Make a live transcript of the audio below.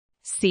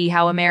See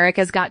how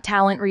America's Got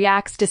Talent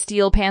reacts to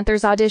Steel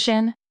Panther's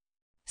audition?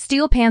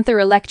 Steel Panther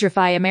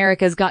electrify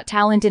America's Got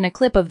Talent in a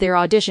clip of their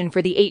audition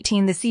for the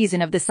 18th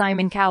season of the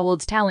Simon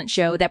Cowell's talent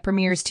show that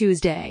premieres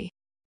Tuesday.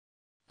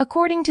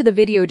 According to the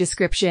video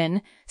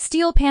description,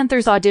 Steel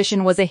Panther's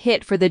audition was a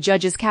hit for the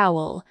judges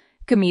Cowell,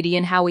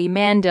 comedian Howie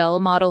Mandel,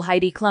 model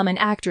Heidi Klum, and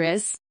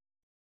actress.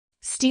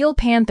 Steel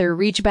Panther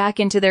reach back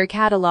into their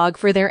catalog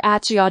for their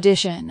Atchi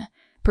audition,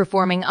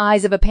 performing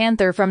Eyes of a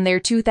Panther from their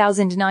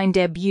 2009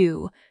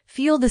 debut,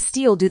 Feel the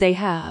Steel Do They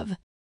Have.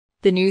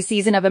 The new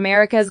season of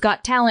America's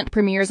Got Talent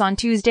premieres on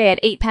Tuesday at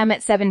 8 p.m.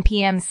 at 7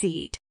 p.m.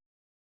 Seat.